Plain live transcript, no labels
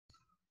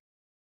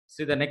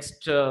See, the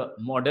next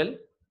model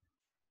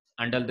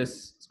under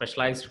this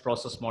specialized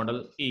process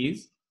model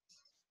is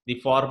the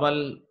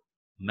formal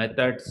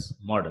methods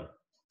model.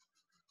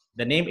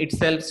 The name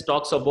itself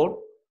talks about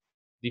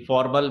the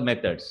formal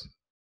methods.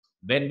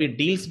 When we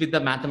deals with the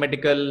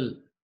mathematical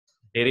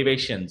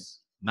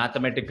derivations,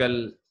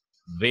 mathematical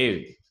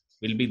wave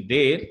will be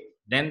there,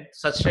 then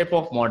such type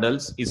of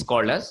models is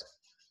called as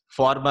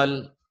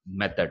formal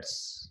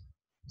methods.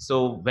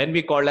 So when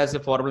we call as a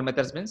formal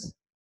methods means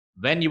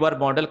when your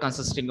model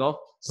consisting of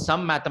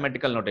some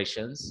mathematical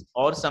notations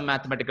or some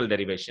mathematical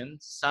derivation,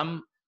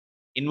 some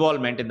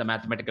involvement in the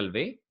mathematical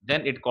way,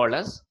 then it called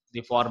as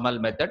the formal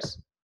methods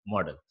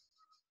model.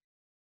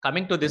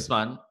 Coming to this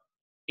one,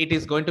 it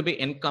is going to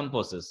be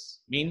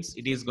encompasses, means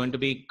it is going to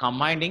be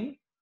combining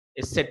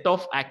a set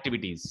of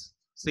activities.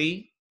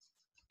 See,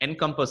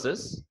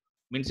 encompasses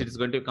means it is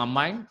going to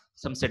combine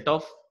some set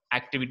of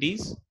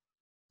activities.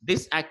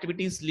 This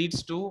activities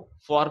leads to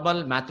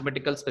formal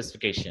mathematical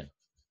specification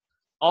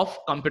of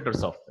computer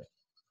software.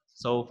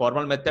 So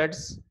formal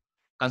methods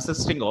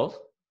consisting of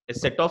a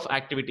set of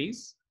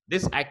activities.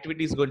 This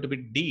activity is going to be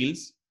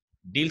deals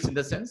in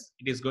the sense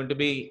it is going to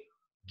be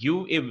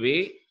give a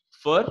way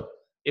for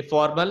a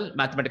formal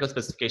mathematical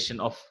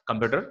specification of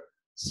computer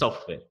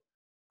software.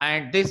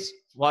 And these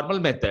formal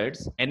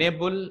methods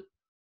enable,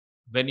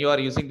 when you are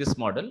using this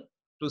model,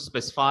 to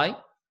specify,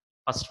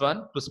 first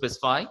one to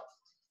specify,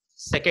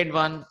 second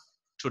one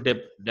to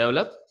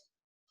develop,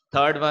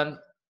 third one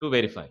to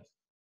verify.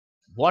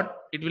 What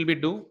it will be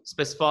do?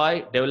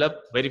 Specify,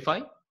 develop, verify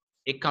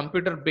a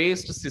computer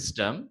based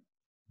system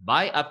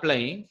by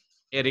applying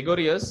a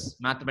rigorous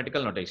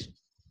mathematical notation.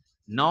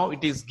 Now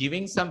it is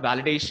giving some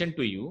validation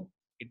to you.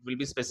 It will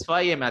be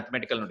specify a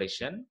mathematical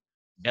notation,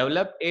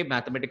 develop a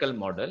mathematical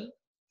model,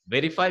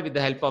 verify with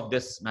the help of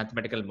this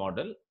mathematical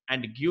model,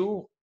 and give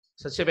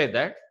such a way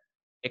that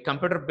a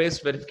computer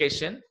based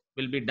verification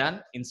will be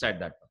done inside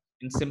that.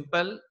 In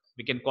simple,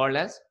 we can call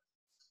as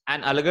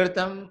an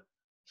algorithm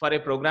for a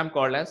program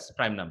called as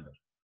prime number.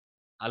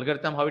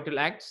 Algorithm, how it will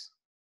act?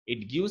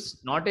 It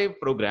gives not a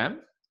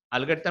program.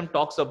 Algorithm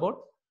talks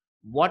about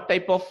what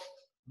type of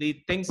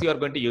the things you are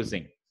going to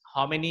using,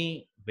 how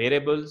many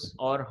variables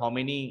or how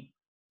many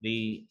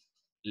the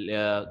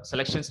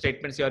selection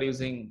statements you are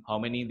using, how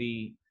many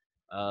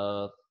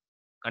the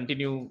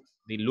continue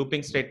the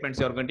looping statements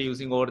you are going to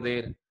using over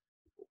there,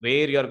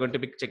 where you are going to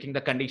be checking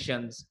the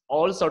conditions,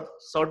 all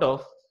sort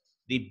of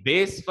the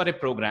base for a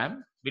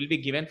program will be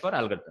given for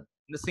algorithm.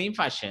 In the same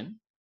fashion,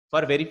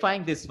 for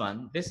verifying this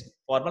one, this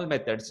formal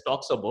methods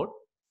talks about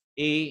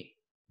a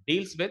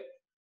deals with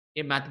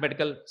a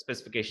mathematical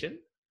specification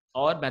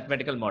or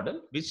mathematical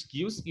model, which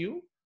gives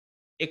you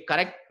a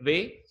correct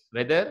way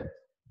whether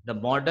the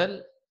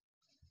model,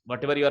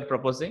 whatever you are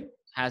proposing,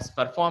 has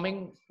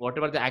performing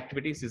whatever the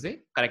activities is a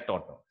correct or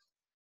not.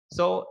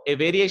 So a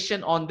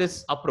variation on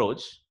this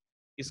approach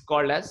is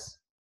called as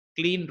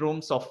clean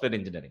room software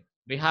engineering.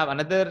 We have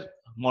another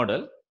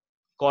model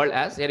called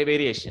as a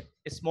variation.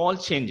 A small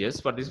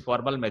changes for these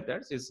formal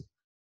methods is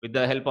with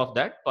the help of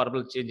that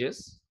formal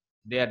changes,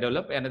 they are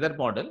developed another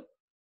model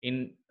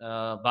in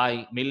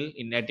by Mill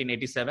in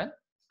 1987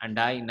 and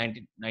Dye in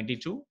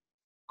 1992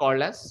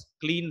 called as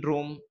clean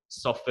room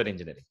software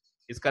engineering.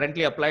 Is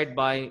currently applied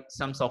by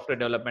some software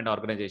development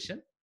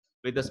organization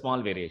with a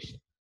small variation.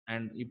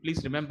 And you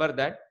please remember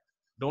that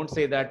don't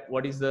say that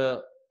what is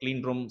the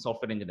clean room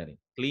software engineering.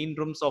 Clean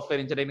room software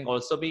engineering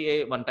also be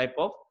a one type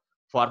of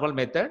formal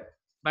method,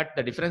 but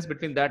the difference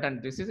between that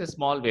and this is a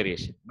small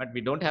variation. But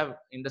we don't have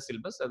in the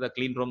syllabus the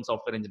clean room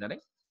software engineering.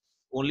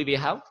 Only we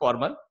have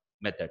formal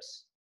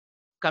methods.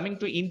 Coming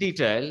to in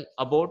detail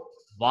about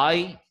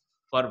why,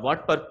 for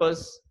what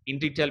purpose in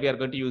detail we are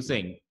going to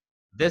using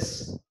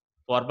this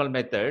formal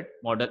method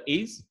model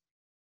is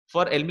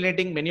for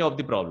eliminating many of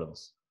the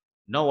problems.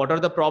 Now, what are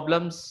the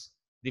problems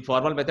the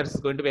formal method is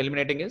going to be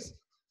eliminating is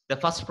the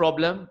first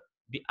problem,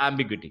 the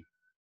ambiguity.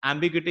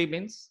 Ambiguity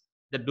means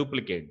the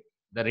duplicate,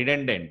 the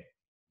redundant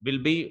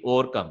will be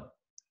overcome.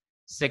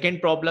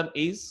 Second problem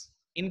is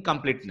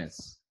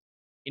incompleteness.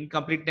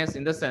 Incompleteness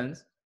in the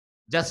sense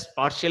just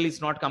partially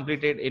is not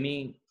completed,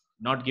 any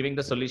not giving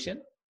the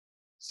solution.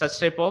 Such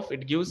type of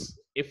it gives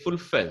a full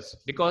fails,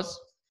 because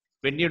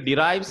when you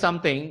derive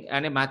something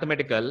and a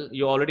mathematical,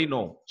 you already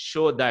know,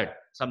 show that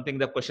something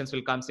the questions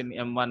will comes in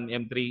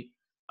M1, M3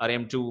 or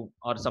M2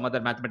 or some other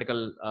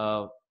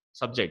mathematical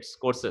subjects,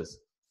 courses.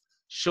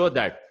 Show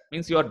that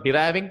means you are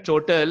deriving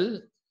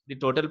the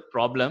total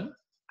problem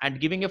and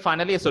giving a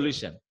finally a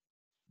solution.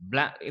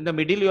 In the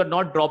middle, you are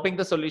not dropping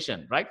the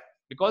solution, right?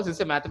 Because it's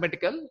a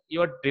mathematical,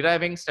 you are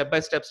deriving step by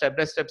step, step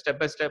by step, step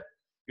by step,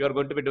 you are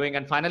going to be doing,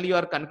 and finally you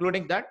are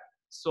concluding that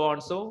so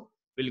and so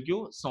will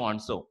give so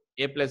and so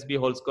a plus b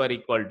whole square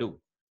equal to,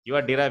 you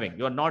are deriving,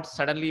 you are not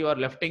suddenly you are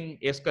lefting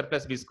a square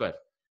plus b square,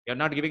 you are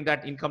not giving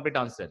that incomplete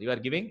answer, you are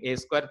giving a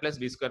square plus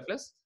b square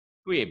plus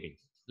 2ab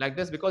like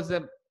this, because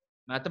the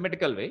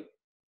mathematical way,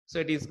 so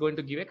it is going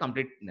to give a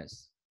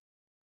completeness.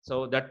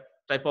 So that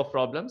type of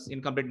problems,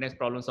 incompleteness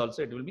problems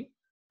also, it will be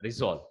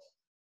resolved.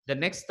 The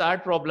next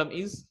third problem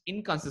is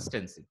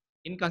inconsistency.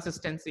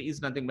 Inconsistency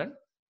is nothing but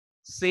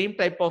same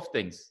type of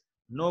things,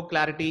 no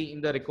clarity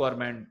in the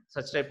requirement.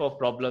 Such type of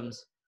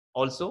problems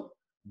also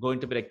going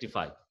to be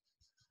rectified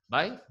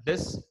by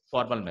this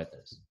formal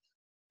methods.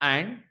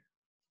 And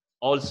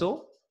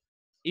also,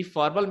 if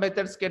formal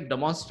methods can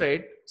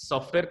demonstrate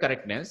software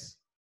correctness,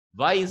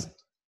 why is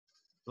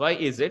why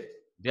is it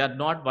they are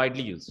not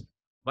widely used?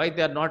 Why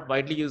they are not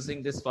widely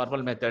using this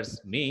formal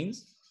methods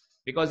means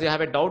because you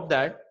have a doubt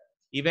that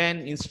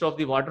even instead of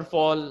the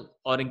waterfall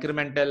or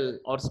incremental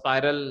or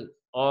spiral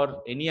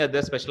or any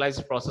other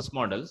specialized process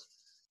models,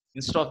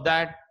 instead of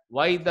that,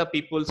 why the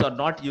peoples are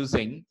not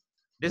using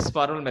this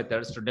formal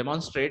methods to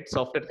demonstrate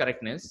software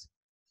correctness?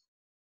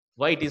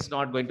 Why it is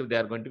not going to they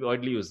are going to be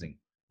widely using?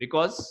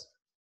 Because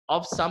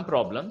of some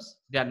problems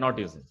they are not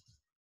using,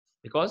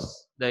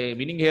 because the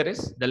meaning here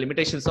is the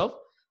limitations of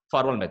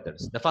formal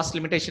methods. The first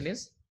limitation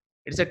is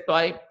it's a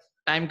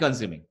time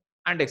consuming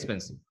and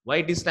expensive. Why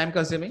it is time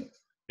consuming?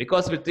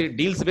 Because it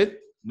deals with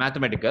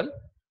mathematical,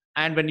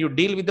 and when you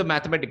deal with the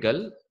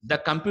mathematical, the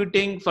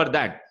computing for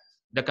that,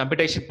 the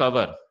computation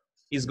power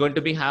is going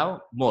to be have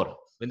more.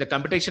 When the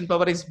computation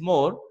power is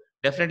more,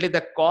 definitely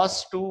the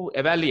cost to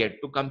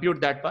evaluate to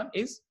compute that one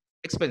is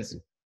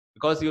expensive,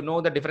 because you know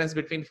the difference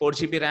between 4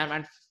 GB RAM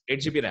and 8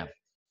 GB RAM.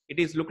 It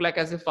is look like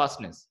as a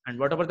fastness, and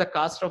whatever the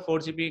cost of 4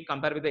 GB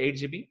compared with the 8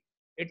 GB,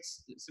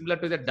 it's similar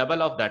to the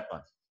double of that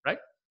one, right?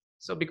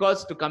 So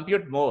because to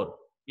compute more,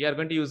 we are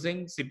going to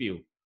using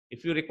CPU.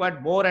 If you require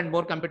more and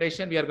more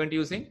computation, we are going to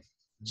using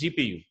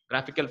GPU,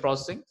 graphical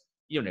processing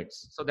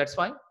units. So that's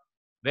why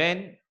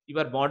when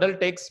your model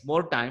takes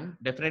more time,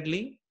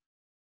 definitely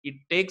it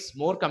takes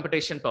more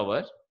computation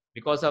power.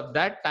 Because of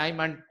that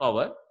time and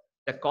power,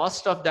 the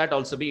cost of that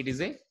also be it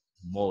is a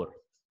more.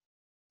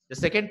 The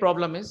second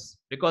problem is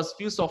because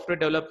few software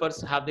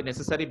developers have the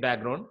necessary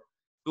background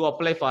to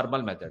apply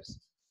formal methods.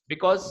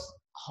 Because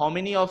how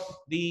many of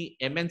the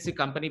MNC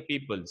company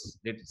peoples,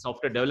 the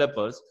software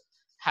developers,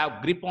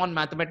 have grip on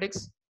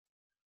mathematics?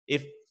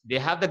 If they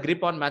have the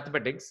grip on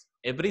mathematics,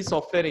 every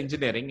software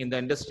engineering in the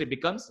industry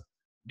becomes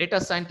data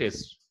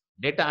scientist,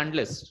 data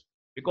analyst.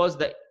 Because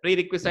the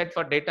prerequisite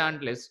for data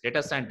analyst,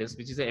 data scientist,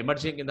 which is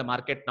emerging in the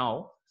market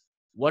now,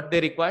 what they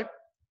required?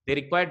 They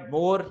required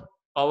more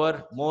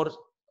power, more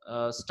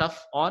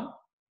stuff on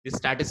the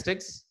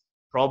statistics,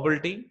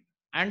 probability,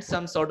 and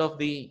some sort of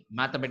the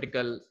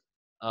mathematical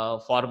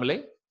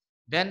formulae.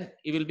 Then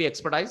you will be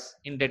expertise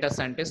in data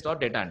scientist or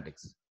data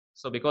analytics.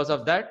 So because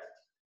of that,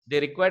 they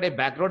required a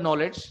background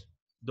knowledge.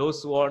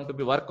 Those who want to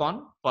be work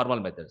on formal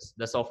methods,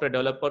 the software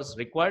developers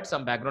required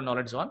some background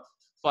knowledge on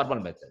formal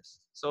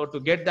methods. So to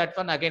get that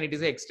one, again, it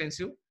is a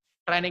extensive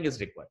training is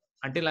required.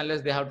 Until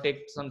unless they have take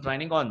some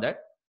training on that,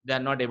 they are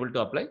not able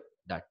to apply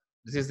that.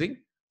 This is the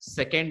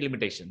second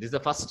limitation. This is the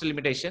first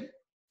limitation,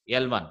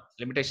 L1.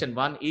 Limitation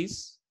 1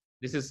 is,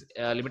 this is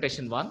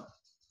limitation 1.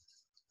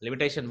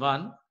 Limitation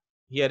 1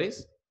 here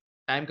is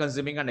time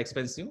consuming and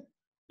expensive.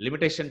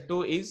 Limitation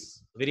 2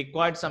 is we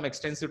required some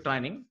extensive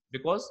training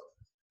because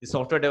the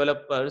software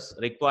developers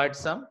required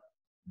some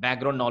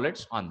background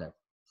knowledge on that.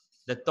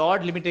 The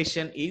third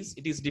limitation is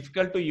it is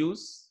difficult to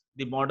use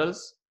the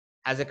models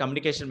as a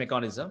communication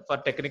mechanism for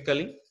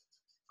technically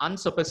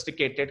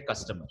unsophisticated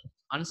customer.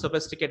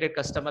 Unsophisticated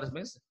customers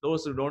means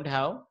those who don't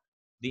have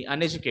the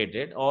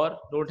uneducated or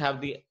don't have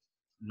the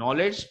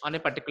knowledge on a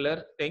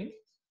particular thing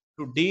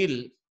to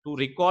deal, to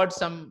record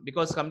some,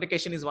 because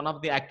communication is one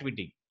of the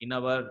activity in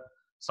our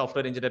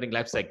software engineering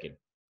life cycle.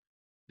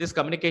 This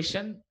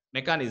communication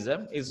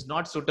mechanism is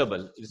not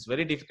suitable. It's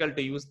very difficult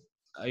to use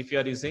if you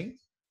are using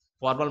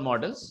formal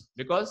models,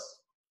 because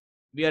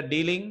we are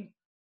dealing,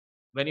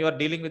 when you are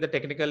dealing with a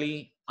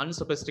technically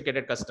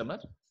unsophisticated customer,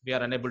 we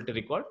are unable to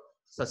record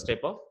such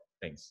type of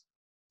things.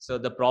 So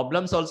the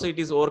problems also it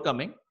is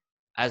overcoming,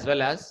 as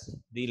well as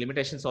the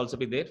limitations also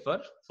be there for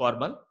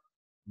formal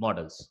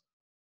models.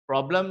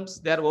 Problems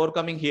they are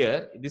overcoming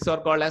here, these are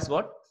called as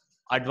what?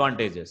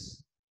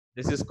 Advantages.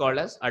 This is called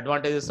as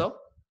advantages of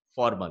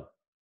formal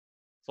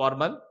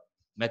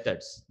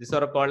methods. These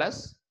are called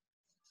as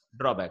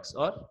drawbacks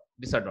or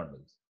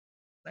disadvantages,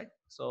 right?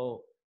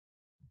 So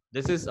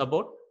this is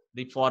about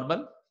the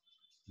formal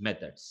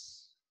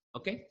methods.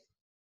 Okay.